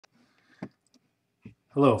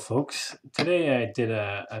Hello folks, today I did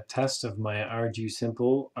a test of my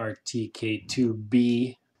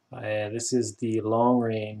ArdusimpleRTK2B. This is the long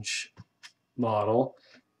range model.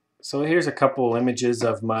 So here's a couple images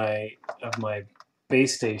of my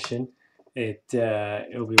base station.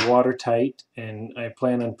 It'll be watertight, and I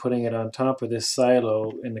plan on putting it on top of this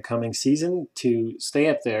silo in the coming season to stay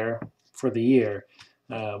up there for the year.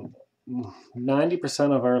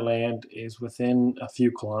 90% of our land is within a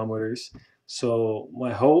few kilometers. So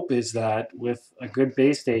my hope is that with a good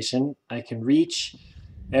base station, I can reach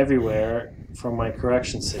everywhere from my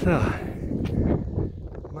correction signal. So,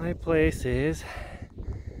 my place is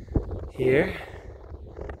here,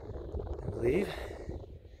 I believe.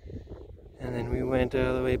 And then we went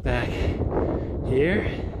all the way back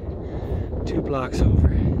here, 2 blocks over,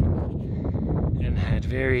 and had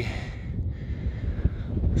very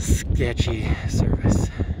sketchy service.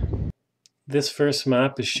 This first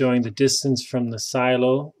map is showing the distance from the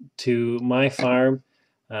silo to my farm.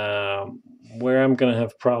 Where I'm going to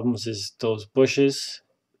have problems is those bushes.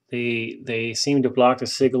 They seem to block the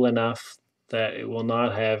signal enough that it will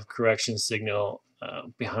not have correction signal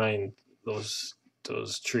behind those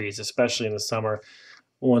trees, especially in the summer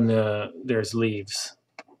when there's leaves.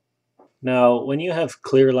 Now, when you have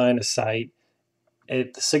clear line of sight,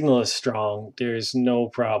 the signal is strong. There's no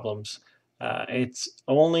problems. It's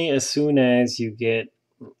only as soon as you get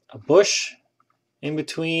a bush in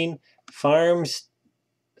between. Farms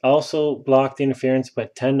also block the interference,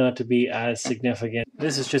 but tend not to be as significant.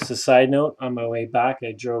 This is just a side note. On my way back,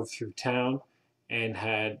 I drove through town and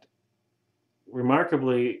had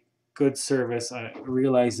remarkably good service. I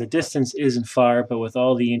realized the distance isn't far, but with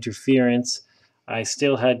all the interference, I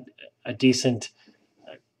still had a decent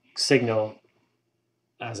signal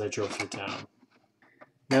as I drove through town.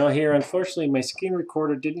 Now here, unfortunately, my screen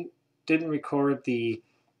recorder didn't record the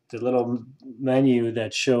little menu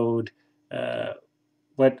that showed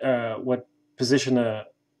what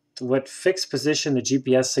fixed position the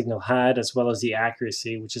GPS signal had, as well as the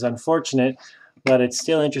accuracy, which is unfortunate, but it's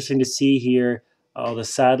still interesting to see here all the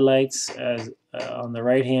satellites on the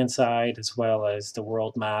right-hand side, as well as the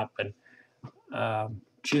world map, and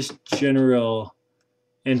just general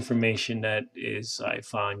information that I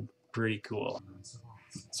find pretty cool.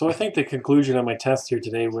 So I think the conclusion of my test here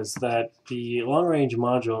today was that the long-range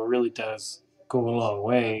module really does go a long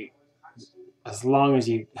way as long as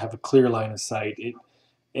you have a clear line of sight. It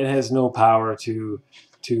has no power to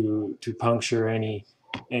puncture any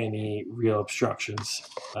real obstructions.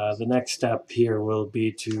 The next step here will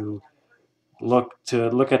be to look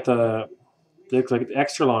at the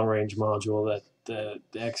extra long-range module that the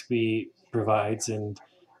XB provides, and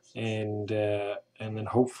then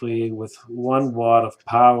hopefully with 1 watt of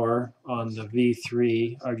power on the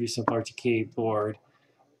V3 ArdusimpleRTK board,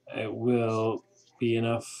 it will be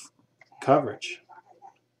enough coverage.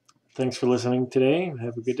 Thanks for listening today.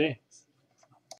 Have a good day.